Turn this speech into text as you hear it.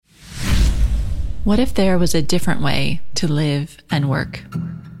What if there was a different way to live and work?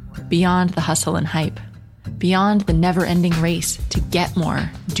 Beyond the hustle and hype, beyond the never-ending race to get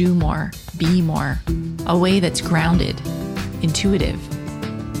more, do more, be more. A way that's grounded, intuitive,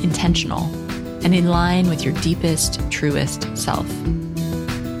 intentional, and in line with your deepest, truest self.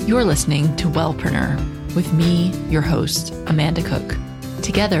 You're listening to Wellpreneur with me, your host, Amanda Cook.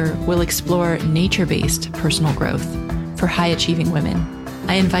 Together, we'll explore nature-based personal growth for high-achieving women.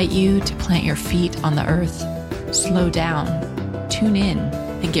 I invite you to plant your feet on the earth, slow down, tune in,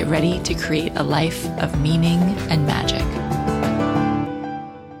 and get ready to create a life of meaning and magic.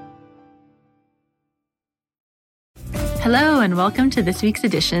 Hello, and welcome to this week's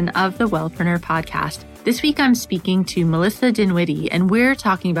edition of the Wellpreneur podcast. This week, I'm speaking to Melissa Dinwiddie, and we're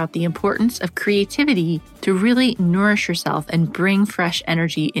talking about the importance of creativity to really nourish yourself and bring fresh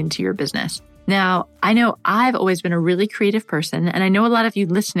energy into your business. Now, I know I've always been a really creative person, and I know a lot of you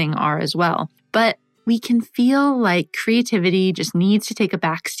listening are as well, but we can feel like creativity just needs to take a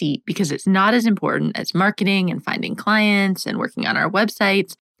back seat because it's not as important as marketing and finding clients and working on our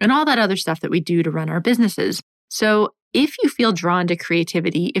websites and all that other stuff that we do to run our businesses. So if you feel drawn to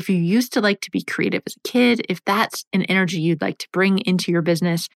creativity, if you used to like to be creative as a kid, if that's an energy you'd like to bring into your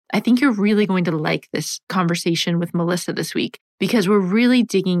business, I think you're really going to like this conversation with Melissa this week because we're really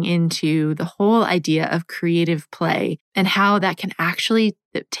digging into the whole idea of creative play and how that can actually,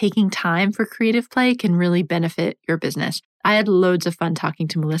 taking time for creative play can really benefit your business. I had loads of fun talking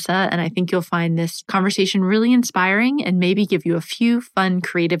to Melissa, and I think you'll find this conversation really inspiring and maybe give you a few fun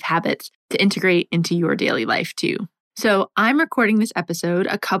creative habits to integrate into your daily life too. So I'm recording this episode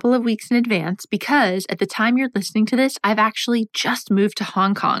a couple of weeks in advance because at the time you're listening to this, I've actually just moved to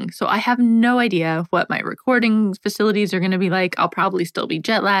Hong Kong. So I have no idea what my recording facilities are going to be like. I'll probably still be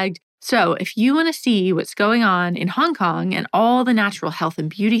jet lagged. So if you want to see what's going on in Hong Kong and all the natural health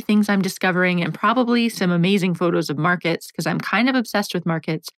and beauty things I'm discovering and probably some amazing photos of markets, because I'm kind of obsessed with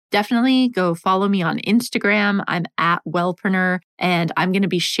markets, definitely go follow me on Instagram. I'm at Wellpreneur, and I'm going to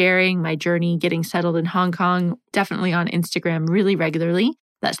be sharing my journey getting settled in Hong Kong, definitely on Instagram really regularly.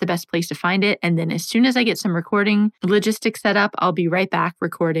 That's the best place to find it. And then as soon as I get some recording logistics set up, I'll be right back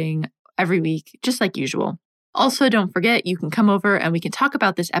recording every week, just like usual. Also, don't forget, you can come over and we can talk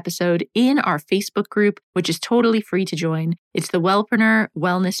about this episode in our Facebook group, which is totally free to join. It's the Wellpreneur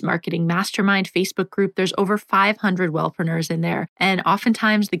Wellness Marketing Mastermind Facebook group. There's over 500 wellpreneurs in there. And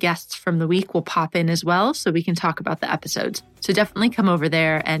oftentimes the guests from the week will pop in as well, so we can talk about the episodes. So definitely come over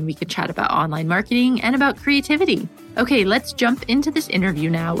there and we can chat about online marketing and about creativity. Okay, let's jump into this interview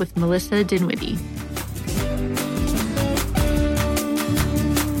now with Melissa Dinwiddie.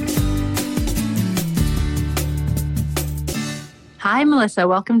 Hi, Melissa.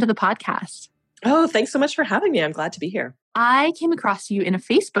 Welcome to the podcast. Oh, thanks so much for having me. I'm glad to be here. I came across you in a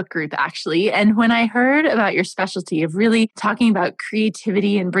Facebook group, actually. And when I heard about your specialty of really talking about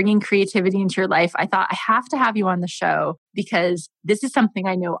creativity and bringing creativity into your life, I thought I have to have you on the show because this is something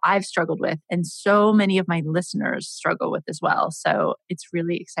I know I've struggled with and so many of my listeners struggle with as well. So it's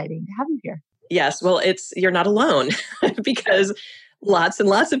really exciting to have you here. Yes. Well, you're not alone because lots and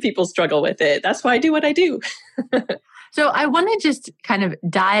lots of people struggle with it. That's why I do what I do. So I want to just kind of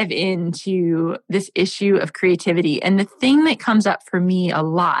dive into this issue of creativity. And the thing that comes up for me a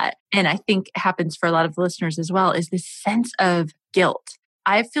lot, and I think happens for a lot of listeners as well, is this sense of guilt.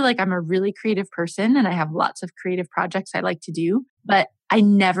 I feel like I'm a really creative person and I have lots of creative projects I like to do, but I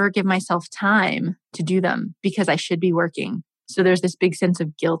never give myself time to do them because I should be working. So there's this big sense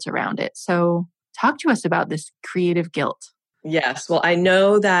of guilt around it. So talk to us about this creative guilt. Yes. Well, I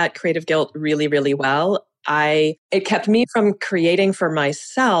know that creative guilt really, really well. It kept me from creating for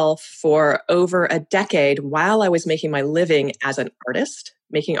myself for over a decade while I was making my living as an artist,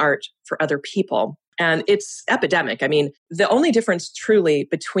 making art for other people. And it's epidemic. I mean, the only difference truly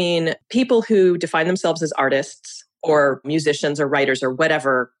between people who define themselves as artists or musicians or writers or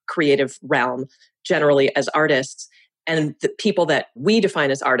whatever creative realm, generally as artists, and the people that we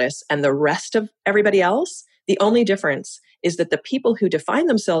define as artists and the rest of everybody else, the only difference is that the people who define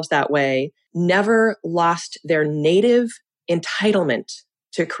themselves that way never lost their native entitlement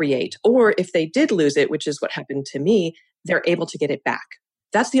to create. Or if they did lose it, which is what happened to me, they're able to get it back.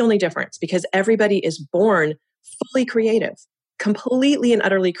 That's the only difference because everybody is born fully creative, completely and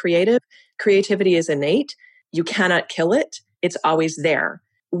utterly creative. Creativity is innate. You cannot kill it. It's always there.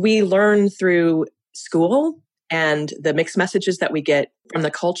 We learn through school and the mixed messages that we get from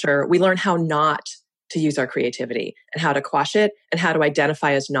the culture. We learn how not to use our creativity and how to quash it and how to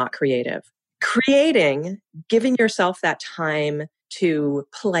identify as not creative. Creating, giving yourself that time to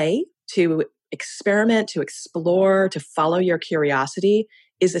play, to experiment, to explore, to follow your curiosity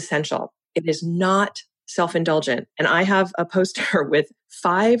is essential. It is not self-indulgent. And I have a poster with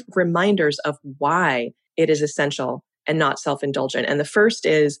 5 reminders of why it is essential and not self-indulgent. And the first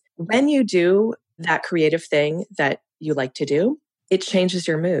is when you do that creative thing that you like to do, it changes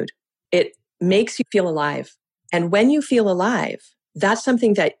your mood. It makes you feel alive. And when you feel alive, that's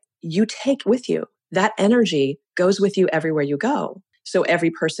something that you take with you. That energy goes with you everywhere you go. So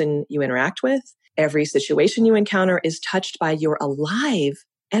every person you interact with, every situation you encounter is touched by your alive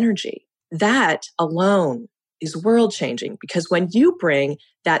energy. That alone is world changing, because when you bring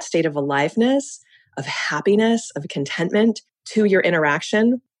that state of aliveness, of happiness, of contentment to your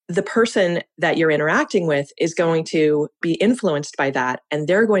interaction, the person that you're interacting with is going to be influenced by that, and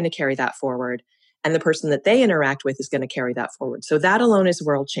they're going to carry that forward. And the person that they interact with is going to carry that forward. So that alone is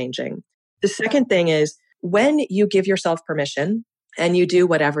world changing. The second thing is when you give yourself permission and you do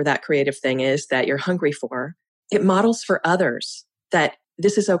whatever that creative thing is that you're hungry for, it models for others that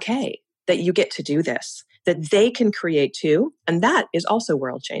this is okay, that you get to do this, that they can create too. And that is also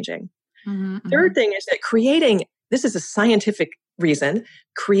world changing. Third thing is that creating, this is a scientific reason,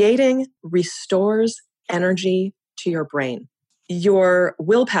 creating restores energy to your brain. Your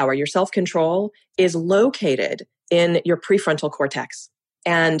willpower, your self-control is located in your prefrontal cortex.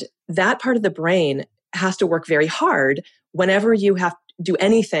 And that part of the brain has to work very hard whenever you have to do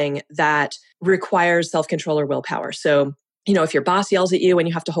anything that requires self-control or willpower. So, if your boss yells at you and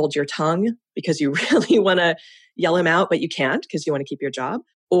you have to hold your tongue because you really want to yell him out, but you can't because you want to keep your job,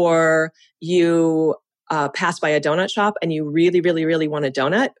 or you pass by a donut shop and you really, really, really want a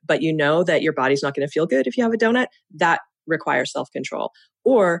donut, but you know that your body's not going to feel good if you have a donut, that requires self-control.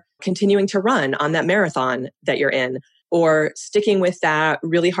 Or continuing to run on that marathon that you're in, or sticking with that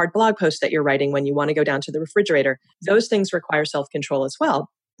really hard blog post that you're writing when you want to go down to the refrigerator. Those things require self-control as well.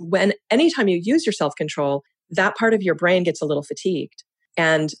 Anytime you use your self-control, that part of your brain gets a little fatigued.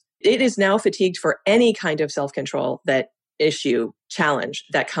 And it is now fatigued for any kind of self-control challenge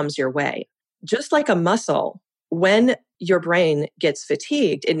that comes your way. Just like a muscle, when your brain gets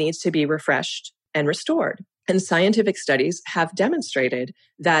fatigued, it needs to be refreshed and restored. And scientific studies have demonstrated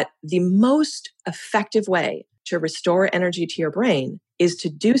that the most effective way to restore energy to your brain is to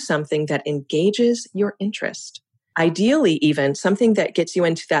do something that engages your interest. Ideally, even something that gets you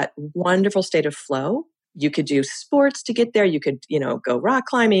into that wonderful state of flow. You could do sports to get there. You could, go rock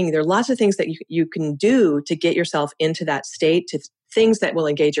climbing. There are lots of things that you can do to get yourself into that state, to things that will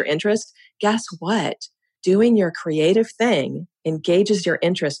engage your interest. Guess what? Doing your creative thing engages your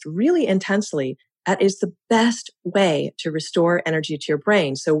interest really intensely. That is the best way to restore energy to your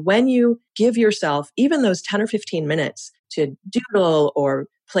brain. So when you give yourself even those 10 or 15 minutes to doodle or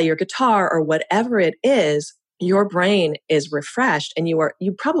play your guitar or whatever it is, your brain is refreshed, and you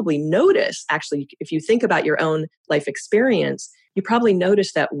probably notice, actually, if you think about your own life experience, you probably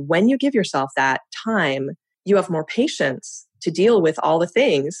notice that when you give yourself that time, you have more patience to deal with all the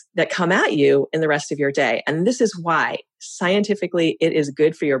things that come at you in the rest of your day. And this is why scientifically it is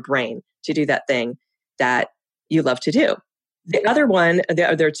good for your brain to do that thing that you love to do. The other one, there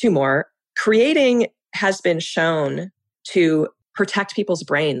are 2 more. Creating has been shown to protect people's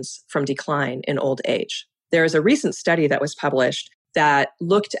brains from decline in old age. There is a recent study that was published that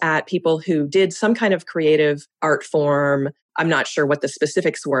looked at people who did some kind of creative art form. I'm not sure what the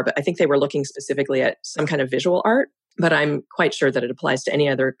specifics were, but I think they were looking specifically at some kind of visual art, but I'm quite sure that it applies to any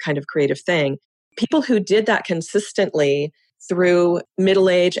other kind of creative thing. People who did that consistently through middle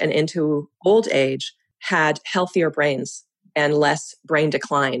age and into old age had healthier brains and less brain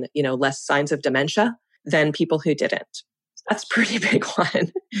decline, less signs of dementia than people who didn't. That's a pretty big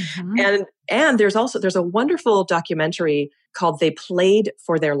one. Mm-hmm. And there's a wonderful documentary called They Played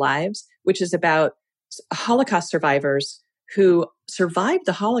for Their Lives, which is about Holocaust survivors who survived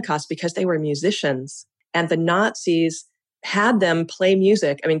the Holocaust because they were musicians, and the Nazis had them play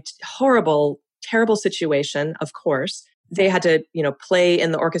music. I mean, horrible, terrible situation, of course. They had to, play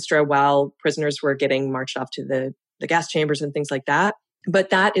in the orchestra while prisoners were getting marched off to the gas chambers and things like that.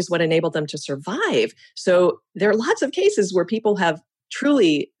 But that is what enabled them to survive. So there are lots of cases where people have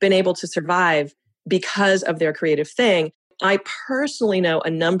truly been able to survive because of their creative thing. I personally know a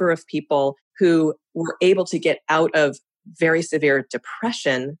number of people who were able to get out of very severe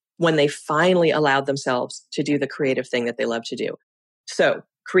depression when they finally allowed themselves to do the creative thing that they love to do. So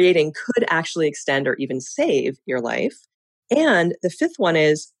creating could actually extend or even save your life. And the 5th one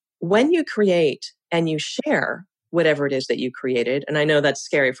is when you create and you share whatever it is that you created. And I know that's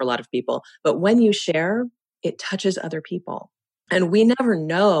scary for a lot of people, but when you share, it touches other people. And we never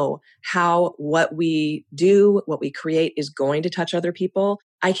know how what we do, what we create is going to touch other people.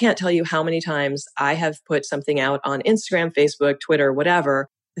 I can't tell you how many times I have put something out on Instagram, Facebook, Twitter, whatever,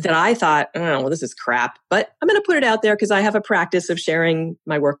 that I thought, oh, well, this is crap, but I'm going to put it out there because I have a practice of sharing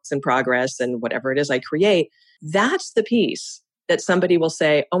my works in progress and whatever it is I create. That's the piece that somebody will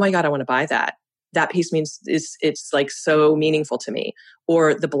say, oh my God, I want to buy that. That piece means it's like so meaningful to me.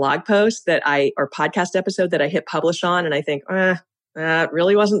 Or the blog post or podcast episode that I hit publish on. And I think, that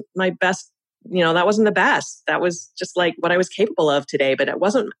really wasn't my best. That wasn't the best. That was just like what I was capable of today, but it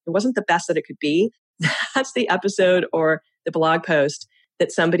wasn't the best that it could be. That's the episode or the blog post that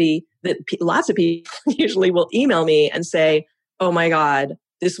lots of people usually will email me and say, oh my God,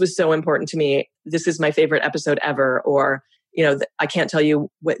 this was so important to me. This is my favorite episode ever. Or, I can't tell you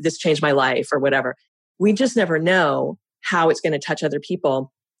what this changed my life or whatever. We just never know how it's going to touch other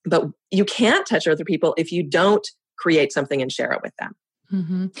people, but you can't touch other people if you don't create something and share it with them.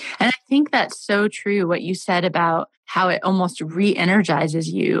 Mm-hmm. And I think that's so true, what you said about how it almost re-energizes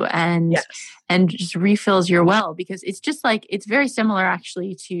you and just refills your well, because it's just like, it's very similar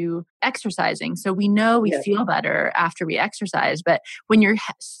actually to exercising. So we know we feel better after we exercise, but when you're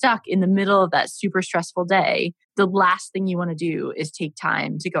stuck in the middle of that super stressful day, the last thing you want to do is take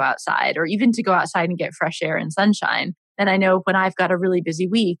time to go outside or even to go outside and get fresh air and sunshine. And I know when I've got a really busy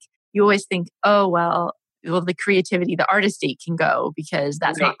week, you always think, oh, well, the creativity, the artist date can go because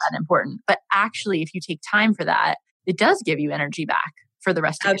that's not that important. But actually, if you take time for that, it does give you energy back for the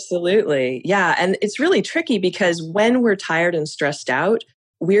rest of it. Absolutely. Yeah. And it's really tricky because when we're tired and stressed out,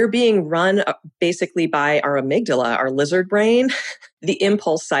 we're being run basically by our amygdala, our lizard brain, the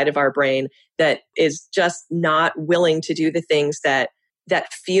impulse side of our brain that is just not willing to do the things that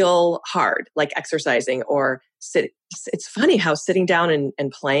feel hard, like exercising or sit. It's funny how sitting down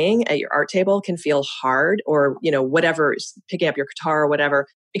and playing at your art table can feel hard, or, whatever, picking up your guitar or whatever,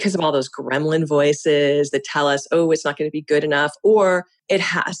 because of all those gremlin voices that tell us, oh, it's not going to be good enough, or it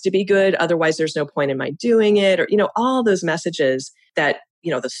has to be good. Otherwise, there's no point in my doing it. Or, all those messages that,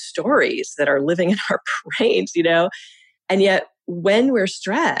 the stories that are living in our brains, and yet when we're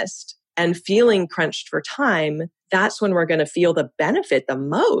stressed and feeling crunched for time, that's when we're going to feel the benefit the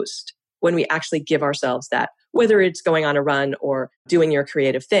most, when we actually give ourselves that, whether it's going on a run or doing your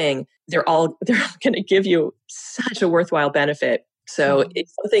creative thing, they're all going to give you such a worthwhile benefit. So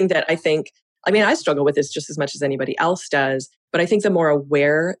it's something that I struggle with this just as much as anybody else does, but I think the more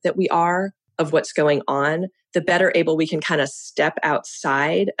aware that we are of what's going on, the better able we can kind of step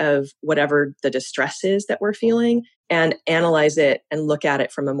outside of whatever the distress is that we're feeling and analyze it and look at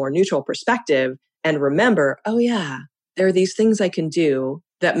it from a more neutral perspective and remember, oh yeah, there are these things I can do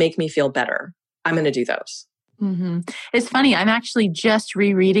that make me feel better. I'm going to do those. Mm-hmm. It's funny. I'm actually just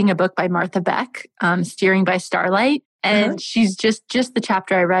rereading a book by Martha Beck, Steering by Starlight. And she's just the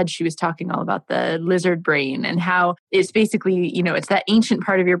chapter I read, she was talking all about the lizard brain and how it's basically, it's that ancient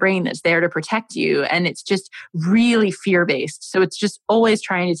part of your brain that's there to protect you. And it's just really fear-based. So it's just always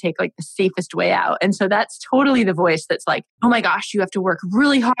trying to take like the safest way out. And so that's totally the voice that's like, oh my gosh, you have to work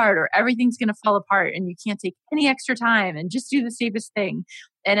really hard or everything's going to fall apart and you can't take any extra time and just do the safest thing.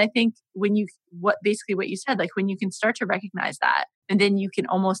 And I think what you said, like when you can start to recognize that, and then you can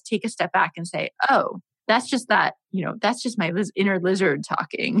almost take a step back and say, oh, that's just that's just my inner lizard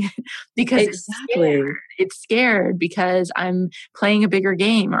talking because it's scared because I'm playing a bigger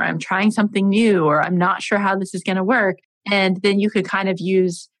game or I'm trying something new or I'm not sure how this is going to work. And then you could kind of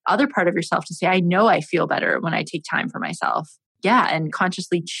use other part of yourself to say, I know I feel better when I take time for myself. Yeah. And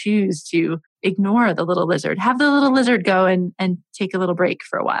consciously choose to ignore the little lizard, have the little lizard go and take a little break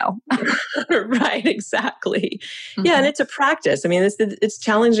for a while. Right. Exactly. Mm-hmm. Yeah. And it's a practice. I mean, it's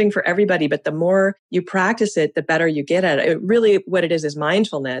challenging for everybody, but the more you practice it, the better you get at it. Really what it is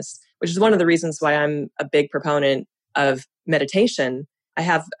mindfulness, which is one of the reasons why I'm a big proponent of meditation. I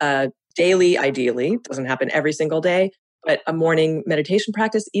have a daily, ideally, it doesn't happen every single day, but a morning meditation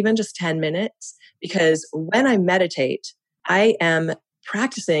practice, even just 10 minutes, because when I meditate, I am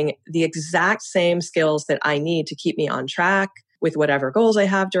practicing the exact same skills that I need to keep me on track with whatever goals I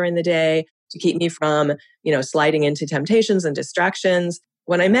have during the day, to keep me from, sliding into temptations and distractions.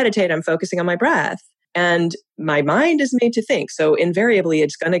 When I meditate, I'm focusing on my breath and my mind is made to think. So invariably,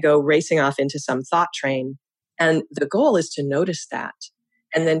 it's going to go racing off into some thought train. And the goal is to notice that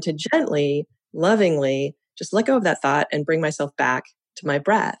and then to gently, lovingly just let go of that thought and bring myself back to my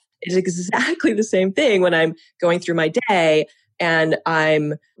breath. It's exactly the same thing when I'm going through my day and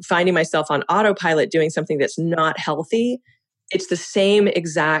I'm finding myself on autopilot doing something that's not healthy. It's the same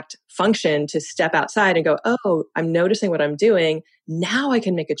exact function to step outside and go, oh, I'm noticing what I'm doing. Now I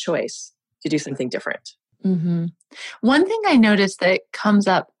can make a choice to do something different. Mm-hmm. One thing I noticed that comes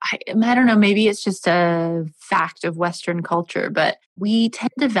up, I don't know, maybe it's just a fact of Western culture, but we tend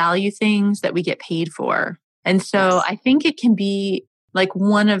to value things that we get paid for. And so I think it can be Like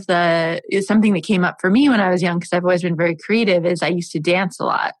one of the is something that came up for me when I was young, because I've always been very creative, is I used to dance a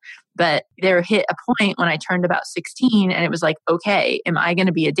lot. But there hit a point when I turned about 16 and it was like, okay, am I going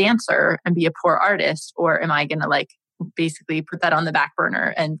to be a dancer and be a poor artist? Or am I going to like basically put that on the back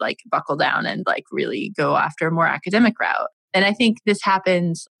burner and like buckle down and like really go after a more academic route? And I think this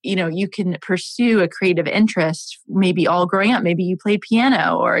happens, you can pursue a creative interest, maybe all growing up. Maybe you played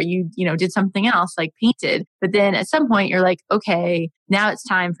piano or you did something else like painted. But then at some point you're like, okay, now it's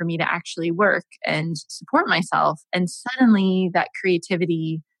time for me to actually work and support myself. And suddenly that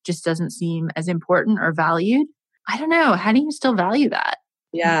creativity just doesn't seem as important or valued. I don't know. How do you still value that?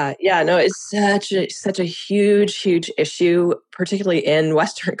 Yeah. No, it's such a huge issue, particularly in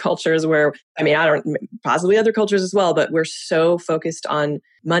Western cultures where, I don't, possibly other cultures as well, but we're so focused on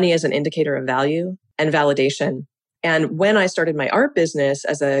money as an indicator of value and validation. And when I started my art business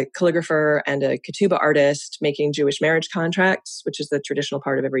as a calligrapher and a ketubah artist making Jewish marriage contracts, which is the traditional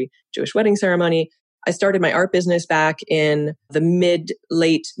part of every Jewish wedding ceremony, I started my art business back in the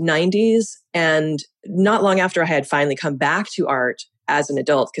late 90s. And not long after I had finally come back to art as an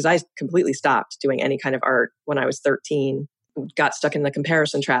adult, because I completely stopped doing any kind of art when I was 13, got stuck in the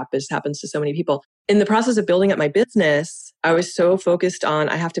comparison trap, as happens to so many people. In the process of building up my business, I was so focused on,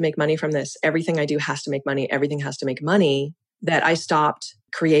 I have to make money from this. Everything I do has to make money. Everything has to make money, that I stopped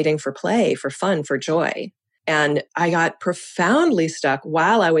creating for play, for fun, for joy. And I got profoundly stuck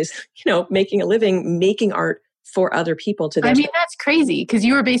while I was, making a living, making art for other people to their that's crazy, because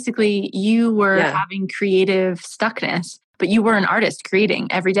you were having creative stuckness, but you were an artist creating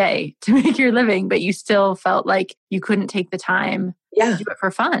every day to make your living, but you still felt like you couldn't take the time to do it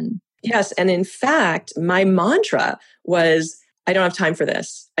for fun. Yes. And in fact, my mantra was, I don't have time for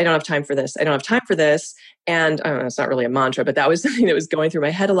this. I don't have time for this. I don't have time for this. And I don't know, it's not really a mantra, but that was something that was going through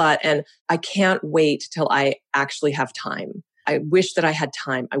my head a lot. And I can't wait till I actually have time. I wish that I had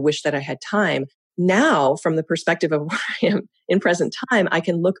time. I wish that I had time. Now, from the perspective of where I am in present time, I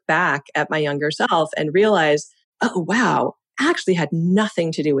can look back at my younger self and realize, oh, wow, actually had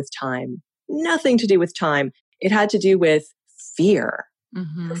nothing to do with time. Nothing to do with time. It had to do with fear,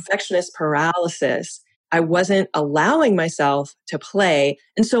 perfectionist paralysis. I wasn't allowing myself to play.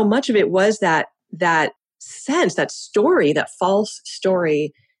 And so much of it was that sense, that story, that false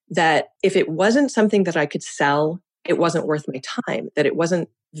story, that if it wasn't something that I could sell, it wasn't worth my time, that it wasn't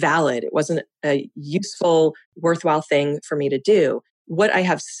valid. It wasn't a useful, worthwhile thing for me to do. What I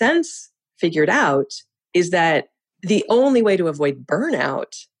have since figured out is that the only way to avoid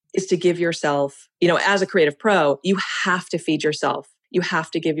burnout is to give yourself, as a creative pro, you have to feed yourself. You have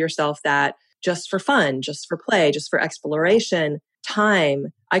to give yourself that just for fun, just for play, just for exploration, time.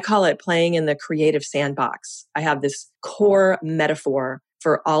 I call it playing in the creative sandbox. I have this core metaphor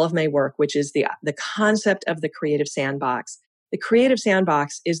for all of my work, which is the concept of the creative sandbox. The creative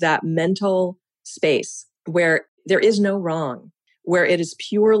sandbox is that mental space where there is no wrong, where it is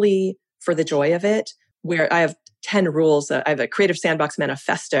purely for the joy of it, where I have 10 rules. I have a creative sandbox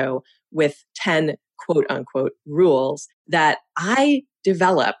manifesto with 10 quote unquote rules that I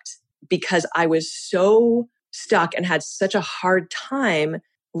developed because I was so stuck and had such a hard time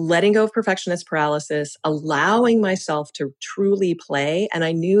letting go of perfectionist paralysis, allowing myself to truly play. And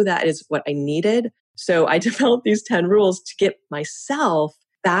I knew that is what I needed. So I developed these 10 rules to get myself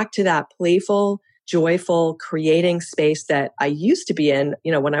back to that playful, joyful, creating space that I used to be in,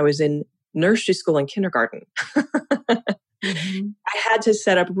 when I was in nursery school and kindergarten. I had to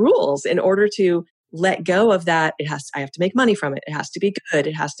set up rules in order to let go of that. I have to make money from it. It has to be good.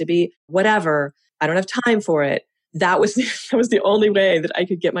 It has to be whatever. I don't have time for it. That was the only way that I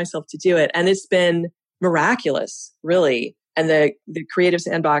could get myself to do it. And it's been miraculous, really. And the Creative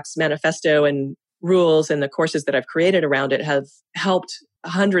Sandbox manifesto and rules and the courses that I've created around it have helped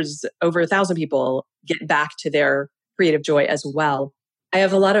hundreds, over 1,000 people get back to their creative joy as well. I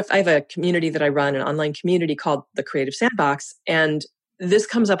have a community that I run, an online community called the Creative Sandbox. And this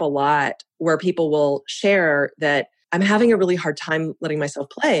comes up a lot where people will share that I'm having a really hard time letting myself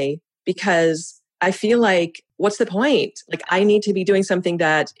play because I feel like, what's the point? Like, I need to be doing something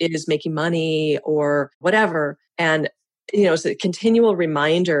that is making money or whatever. And, it's a continual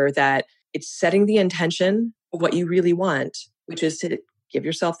reminder that it's setting the intention of what you really want, which is to give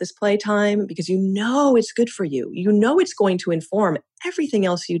yourself this playtime because it's good for you. It's going to inform everything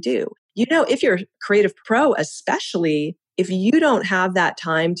else you do. If you're a creative pro, especially if you don't have that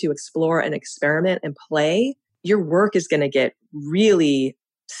time to explore and experiment and play, your work is going to get really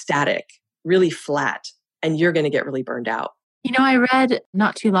static, really flat, and you're going to get really burned out. I read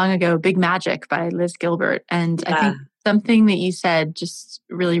not too long ago, Big Magic by Liz Gilbert. And I think Something that you said just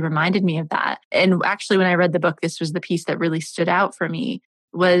really reminded me of that. And actually, when I read the book, this was the piece that really stood out for me,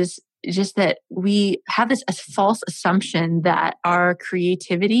 was just that we have this false assumption that our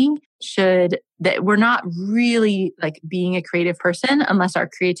creativity that we're not really like being a creative person unless our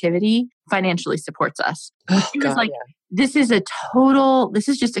creativity financially supports us. Oh, She was God, like, yeah. this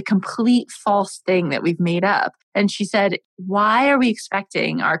is just a complete false thing that we've made up. And she said, why are we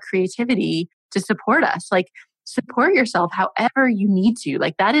expecting our creativity to support us? Like, support yourself however you need to.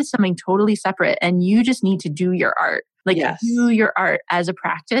 Like, that is something totally separate. And you just need to do your art. Like, do Yes. your art as a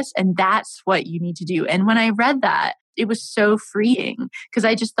practice. And that's what you need to do. And when I read that, it was so freeing because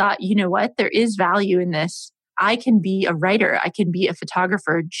I just thought, you know what? There is value in this. I can be a writer. I can be a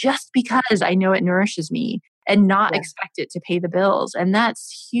photographer just because I know it nourishes me and not Yeah. expect it to pay the bills. And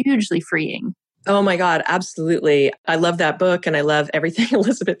that's hugely freeing. Oh my God, absolutely. I love that book and I love everything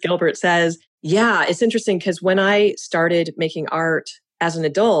Elizabeth Gilbert says. Yeah, it's interesting because when I started making art as an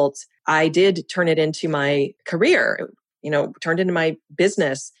adult, I did turn it into my career, turned into my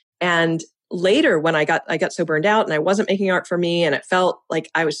business. And later when I got so burned out and I wasn't making art for me and it felt like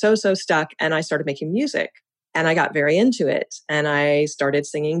I was so stuck, and I started making music and I got very into it and I started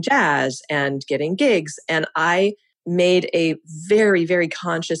singing jazz and getting gigs, and I made a very, very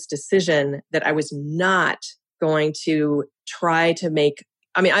conscious decision that I was not going to try to make,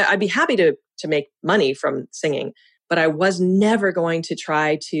 I'd be happy to make money from singing, but I was never going to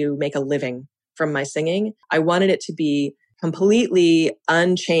try to make a living from my singing. I wanted it to be completely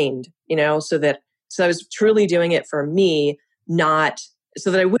unchained, so I was truly doing it for me, not so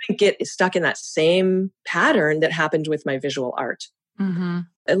that I wouldn't get stuck in that same pattern that happened with my visual art. Mm-hmm.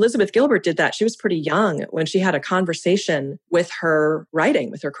 Elizabeth Gilbert did that. She was pretty young when she had a conversation with her writing,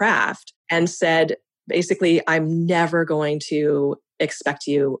 with her craft, and said, basically, I'm never going to expect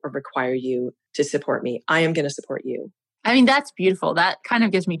you or require you to support me. I am going to support you. I mean, that's beautiful. That kind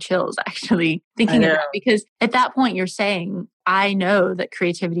of gives me chills, actually, thinking of that, because at that point you're saying, I know that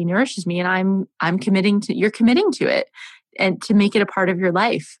creativity nourishes me and you're committing to it and to make it a part of your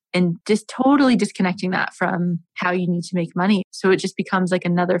life, and just totally disconnecting that from how you need to make money. So it just becomes like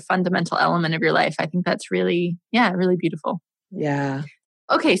another fundamental element of your life. I think that's really beautiful. Yeah.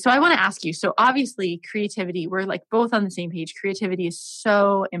 Okay, so I want to ask you, so obviously creativity, we're like both on the same page. Creativity is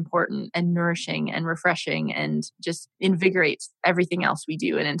so important and nourishing and refreshing and just invigorates everything else we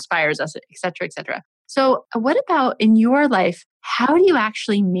do and inspires us, et cetera, et cetera. So what about in your life? How do you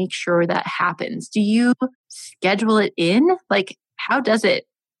actually make sure that happens? Do you schedule it in? Like, how does it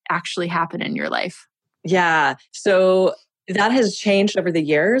actually happen in your life? Yeah. So that has changed over the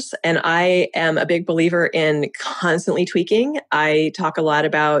years, and I am a big believer in constantly tweaking. I talk a lot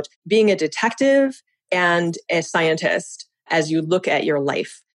about being a detective and a scientist as you look at your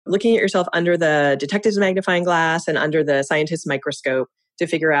life, looking at yourself under the detective's magnifying glass and under the scientist's microscope to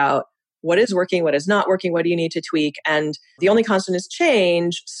figure out what is working, what is not working, what do you need to tweak. And the only constant is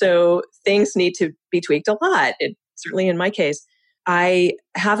change. So things need to be tweaked a lot. Certainly in my case, I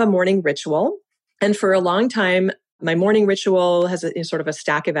have a morning ritual. And for a long time, my morning ritual has a sort of a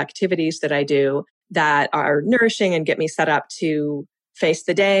stack of activities that I do that are nourishing and get me set up to face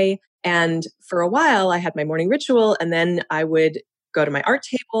the day. And for a while, I had my morning ritual, and then I would go to my art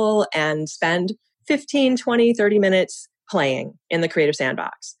table and spend 15, 20, 30 minutes playing in the Creative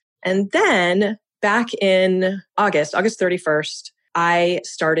Sandbox. And then back in August 31st, I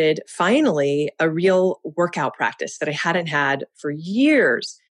started finally a real workout practice that I hadn't had for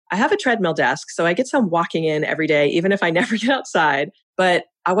years. I have a treadmill desk, so I get some walking in every day, even if I never get outside. But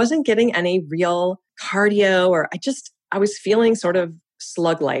I wasn't getting any real cardio, or I was feeling sort of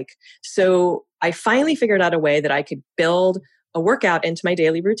slug-like. So I finally figured out a way that I could build a workout into my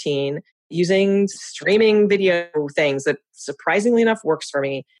daily routine using streaming video things that surprisingly enough works for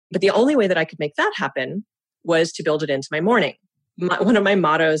me. But the only way that I could make that happen was to build it into my morning. One of my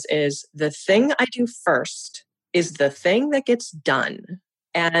mottos is, the thing I do first is the thing that gets done.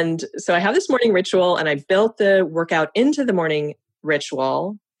 And so I have this morning ritual, and I built the workout into the morning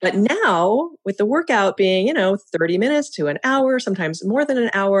ritual. But now with the workout being, 30 minutes to an hour, sometimes more than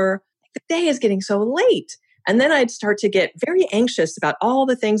an hour, the day is getting so late. And then I'd start to get very anxious about all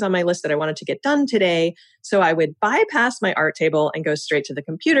the things on my list that I wanted to get done today. So I would bypass my art table and go straight to the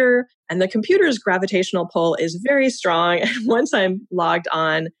computer. And the computer's gravitational pull is very strong. And once I'm logged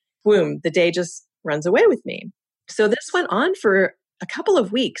on, boom, the day just runs away with me. So this went on for a couple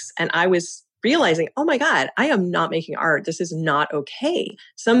of weeks, and I was realizing, oh my God, I am not making art. This is not okay.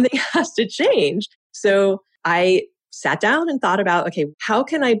 Something has to change. So I sat down and thought about, okay, how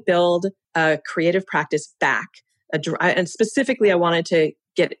can I build a creative practice back? And specifically, I wanted to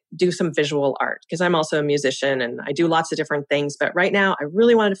do some visual art because I'm also a musician and I do lots of different things. But right now I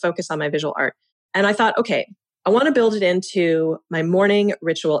really wanted to focus on my visual art. And I thought, okay, I want to build it into my morning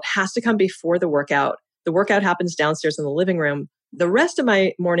ritual. It has to come before the workout. The workout happens downstairs in the living room. The rest of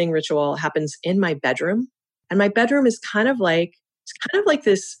my morning ritual happens in my bedroom. And my bedroom is kind of like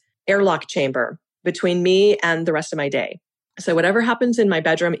this airlock chamber between me and the rest of my day. So whatever happens in my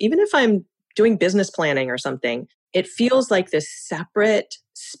bedroom, even if I'm doing business planning or something, it feels like this separate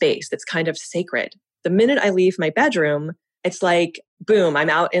space that's kind of sacred. The minute I leave my bedroom, it's like, boom, I'm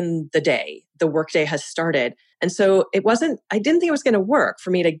out in the day. The workday has started. And so I didn't think it was going to work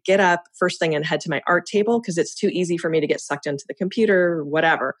for me to get up first thing and head to my art table because it's too easy for me to get sucked into the computer or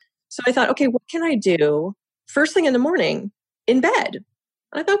whatever. So I thought, okay, what can I do first thing in the morning in bed?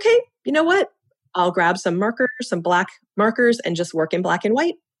 And I thought, okay, you know what? I'll grab some black markers and just work in black and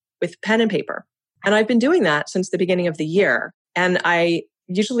white with pen and paper. And I've been doing that since the beginning of the year. And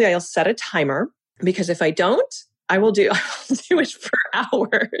I'll set a timer because if I don't, I'll do it for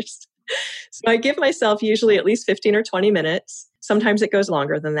hours. So I give myself usually at least 15 or 20 minutes. Sometimes it goes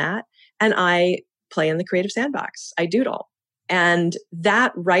longer than that. And I play in the creative sandbox. I doodle. And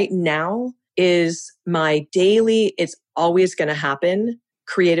that right now is my daily, it's always going to happen,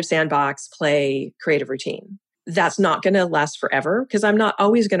 creative sandbox, play, creative routine. That's not going to last forever because I'm not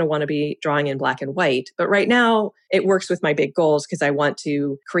always going to want to be drawing in black and white. But right now it works with my big goals because I want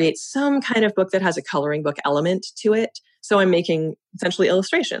to create some kind of book that has a coloring book element to it. So I'm making essentially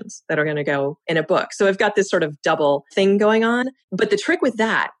illustrations that are going to go in a book. So I've got this sort of double thing going on. But the trick with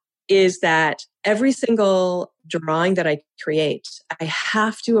that is that every single drawing that I create, I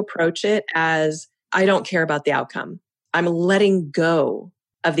have to approach it as I don't care about the outcome. I'm letting go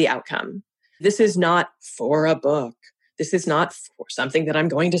of the outcome. This is not for a book. This is not for something that I'm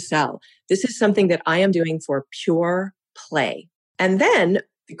going to sell. This is something that I am doing for pure play. And then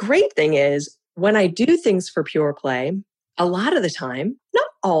the great thing is when I do things for pure play, a lot of the time, not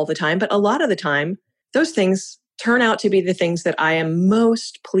all the time, but a lot of the time, those things turn out to be the things that I am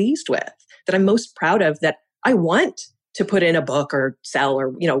most pleased with, that I'm most proud of, that I want to put in a book or sell or,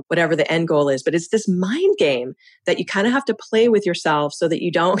 whatever the end goal is. But it's this mind game that you kind of have to play with yourself so that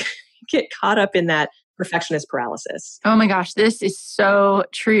you don't get caught up in that perfectionist paralysis. Oh my gosh, this is so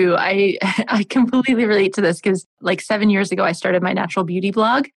true. I completely relate to this because 7 years ago, I started my natural beauty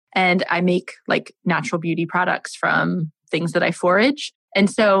blog and I make natural beauty products from things that I forage. And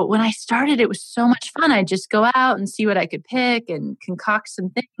so when I started, it was so much fun. I'd just go out and see what I could pick and concoct some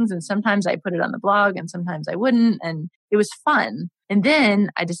things. And sometimes I put it on the blog and sometimes I wouldn't. And it was fun. And then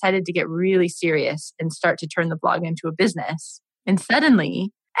I decided to get really serious and start to turn the blog into a business. And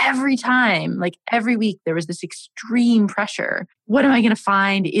suddenly, every time, every week, there was this extreme pressure. What am I going to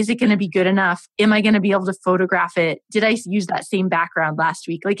find? Is it going to be good enough? Am I going to be able to photograph it? Did I use that same background last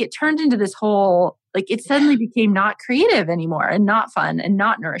week? It turned into this whole, it suddenly became not creative anymore and not fun and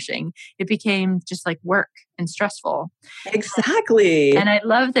not nourishing. It became just work and stressful. Exactly. And I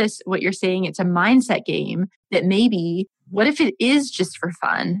love what you're saying. It's a mindset game that maybe, what if it is just for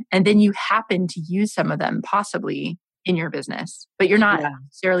fun? And then you happen to use some of them possibly in your business, but you're not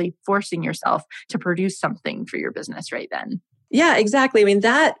necessarily forcing yourself to produce something for your business right then. Yeah, exactly. I mean,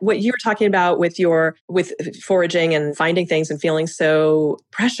 what you were talking about with foraging and finding things and feeling so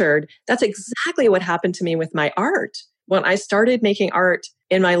pressured, that's exactly what happened to me with my art. When I started making art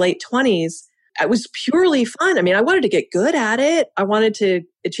in my late 20s, it was purely fun. I mean, I wanted to get good at it. I wanted to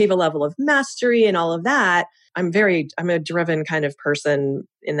achieve a level of mastery and all of that. I'm a driven kind of person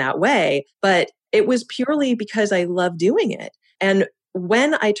in that way, but it was purely because I love doing it. And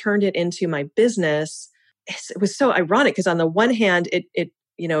when I turned it into my business, it was so ironic because on the one hand, it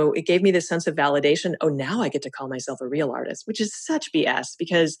gave me this sense of validation. Oh, now I get to call myself a real artist, which is such BS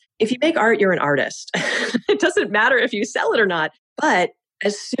because if you make art, you're an artist. It doesn't matter if you sell it or not. But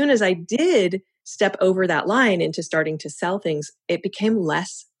as soon as I did step over that line into starting to sell things, it became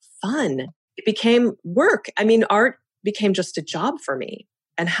less fun. It became work. I mean, art became just a job for me.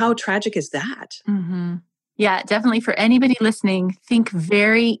 And how tragic is that? Mm-hmm. Yeah, definitely. For anybody listening, think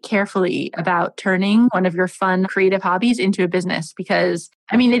very carefully about turning one of your fun, creative hobbies into a business because,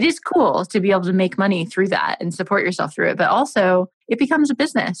 it is cool to be able to make money through that and support yourself through it, but also it becomes a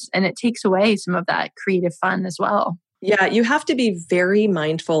business and it takes away some of that creative fun as well. Yeah, you have to be very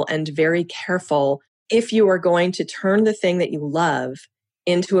mindful and very careful if you are going to turn the thing that you love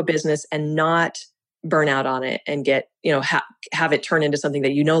into a business and not burn out on it and get, have it turn into something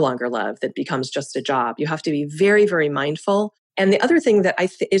that you no longer love that becomes just a job. You have to be very, very mindful. And the other thing that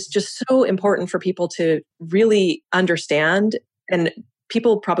is just so important for people to really understand, and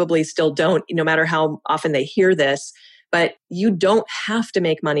people probably still don't, no matter how often they hear this, but you don't have to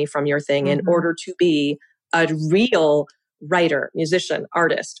make money from your thing in order to be a real writer, musician,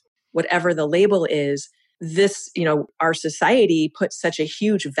 artist, whatever the label is. This, our society puts such a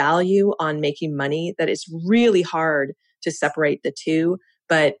huge value on making money that it's really hard to separate the two.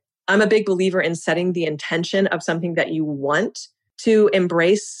 But I'm a big believer in setting the intention of something that you want to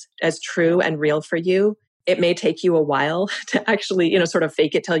embrace as true and real for you. It may take you a while to actually, sort of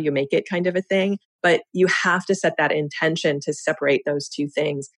fake it till you make it kind of a thing, but you have to set that intention to separate those two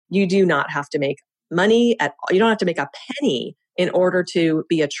things. You do not have to make money at all. You don't have to make a penny in order to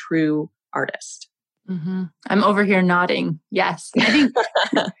be a true artist. Mm-hmm. I'm over here nodding. Yes. I think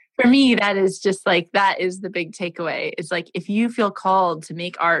for me, that is just like, that is the big takeaway. It's like, if you feel called to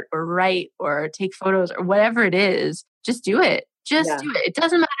make art or write or take photos or whatever it is, just do it. Just do it. It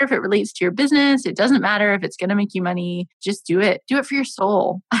doesn't matter if it relates to your business. It doesn't matter if it's going to make you money. Just do it. Do it for your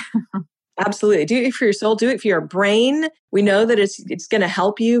soul. Absolutely. Do it for your soul. Do it for your brain. We know that it's going to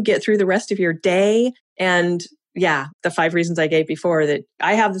help you get through the rest of your day. And yeah, the 5 reasons I gave before, that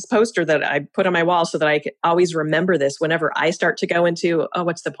I have this poster that I put on my wall so that I can always remember this whenever I start to go into, oh,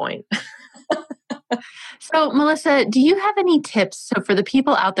 what's the point? So, Melissa, do you have any tips? So for the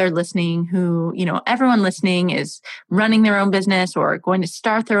people out there listening who, everyone listening is running their own business or going to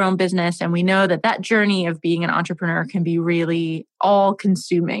start their own business. And we know that journey of being an entrepreneur can be really all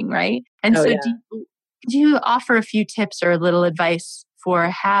consuming, right? And do you offer a few tips or a little advice for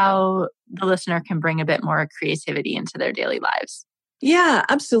how the listener can bring a bit more creativity into their daily lives? Yeah,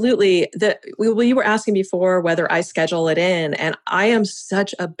 absolutely. You were asking before whether I schedule it in, and I am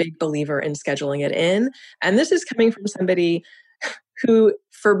such a big believer in scheduling it in. And this is coming from somebody who,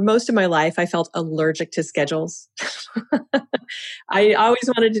 for most of my life, I felt allergic to schedules. I always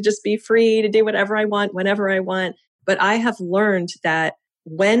wanted to just be free to do whatever I want, whenever I want. But I have learned that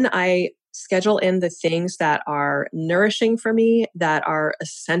when I schedule in the things that are nourishing for me, that are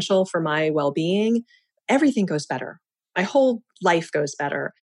essential for my well-being, everything goes better. My whole life goes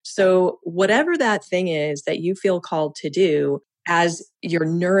better. So whatever that thing is that you feel called to do as your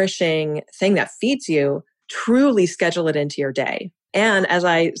nourishing thing that feeds you, truly schedule it into your day. And as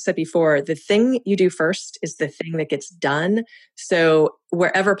I said before, the thing you do first is the thing that gets done. So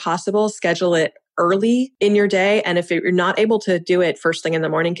wherever possible, schedule it early in your day. And if you're not able to do it first thing in the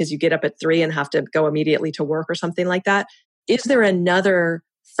morning because you get up at 3 and have to go immediately to work or something like that, is there another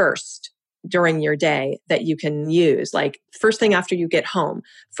first during your day that you can use? Like first thing after you get home,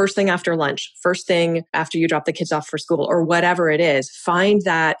 first thing after lunch, first thing after you drop the kids off for school, or whatever it is. Find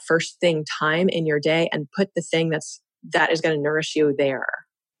that first thing time in your day and put the thing that is going to nourish you there.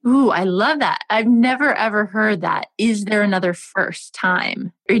 Ooh, I love that. I've never ever heard that. Is there another first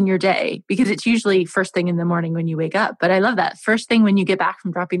time in your day? Because it's usually first thing in the morning when you wake up. But I love that. First thing when you get back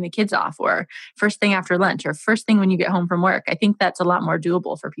from dropping the kids off, or first thing after lunch, or first thing when you get home from work. I think that's a lot more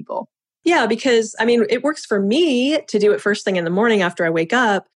doable for people. Yeah, because it works for me to do it first thing in the morning after I wake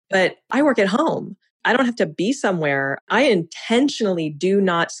up, but I work at home. I don't have to be somewhere. I intentionally do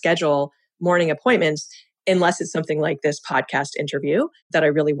not schedule morning appointments unless it's something like this podcast interview that I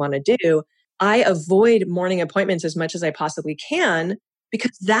really want to do. I avoid morning appointments as much as I possibly can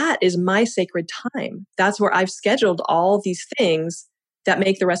because that is my sacred time. That's where I've scheduled all these things that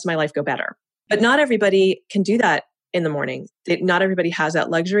make the rest of my life go better. But not everybody can do that in the morning. Not everybody has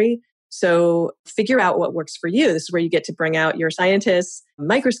that luxury. So figure out what works for you. This is where you get to bring out your scientist's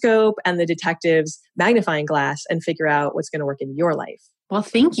microscope and the detective's magnifying glass and figure out what's going to work in your life. Well,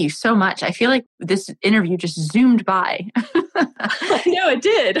 thank you so much. I feel like this interview just zoomed by. I know it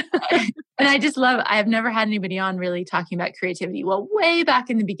did. And I've never had anybody on really talking about creativity. Well, way back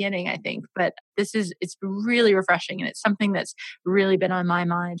in the beginning, I think, but it's really refreshing. And it's something that's really been on my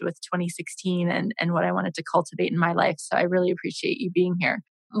mind with 2016 and what I wanted to cultivate in my life. So I really appreciate you being here.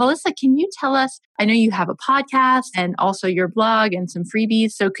 Melissa, can you tell us, I know you have a podcast and also your blog and some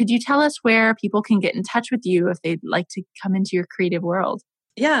freebies. So could you tell us where people can get in touch with you if they'd like to come into your creative world?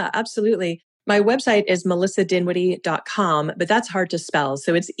 Yeah, absolutely. My website is melissa.dinwiddie.com, but that's hard to spell.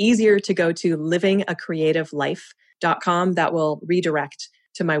 So it's easier to go to livingacreativelife.com. That will redirect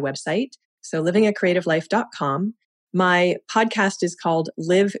to my website. So livingacreativelife.com. My podcast is called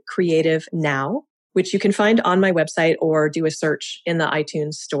Live Creative Now, which you can find on my website or do a search in the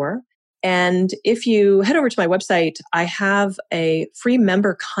iTunes store. And if you head over to my website, I have a free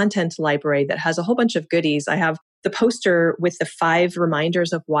member content library that has a whole bunch of goodies. I have the poster with the 5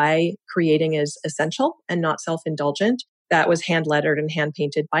 reminders of why creating is essential and not self-indulgent. That was hand lettered and hand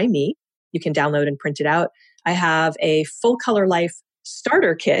painted by me. You can download and print it out. I have a Full Color Life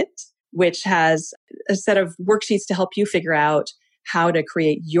starter kit, which has a set of worksheets to help you figure out how to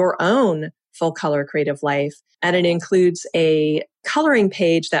create your own Full Color Creative Life. And it includes a coloring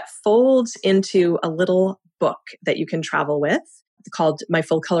page that folds into a little book that you can travel with called My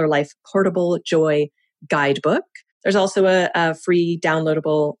Full Color Life Portable Joy Guidebook. There's also a free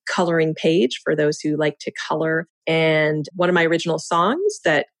downloadable coloring page for those who like to color, and one of my original songs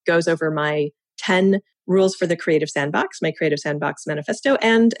that goes over my 10 rules for the Creative Sandbox, my Creative Sandbox manifesto,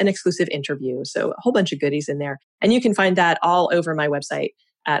 and an exclusive interview. So a whole bunch of goodies in there. And you can find that all over my website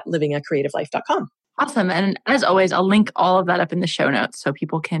at livingacreativelife.com. Awesome. And as always, I'll link all of that up in the show notes so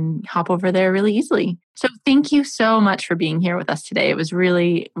people can hop over there really easily. So thank you so much for being here with us today. It was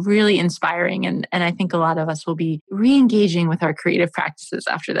really, really inspiring. And I think a lot of us will be re-engaging with our creative practices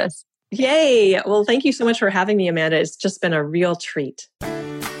after this. Yay. Well, thank you so much for having me, Amanda. It's just been a real treat.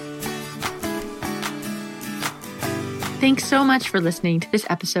 Thanks so much for listening to this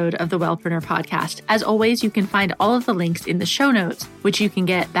episode of the Wellpreneur podcast. As always, you can find all of the links in the show notes, which you can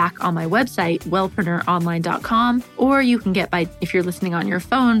get back on my website, wellpreneuronline.com, or you can get by, if you're listening on your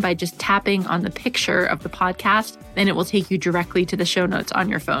phone, by just tapping on the picture of the podcast, then it will take you directly to the show notes on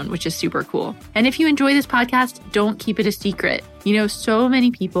your phone, which is super cool. And if you enjoy this podcast, don't keep it a secret. You know, so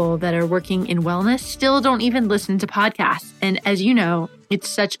many people that are working in wellness still don't even listen to podcasts. And as you know, it's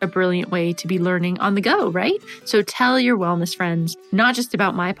such a brilliant way to be learning on the go, right? So tell your wellness friends, not just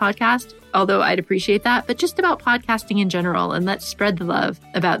about my podcast, although I'd appreciate that, but just about podcasting in general. And let's spread the love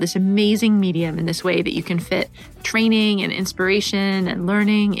about this amazing medium in this way that you can fit training and inspiration and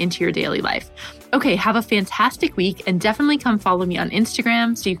learning into your daily life. Okay, have a fantastic week and definitely come follow me on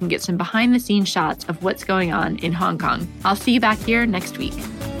Instagram so you can get some behind the scenes shots of what's going on in Hong Kong. I'll see you back here next week.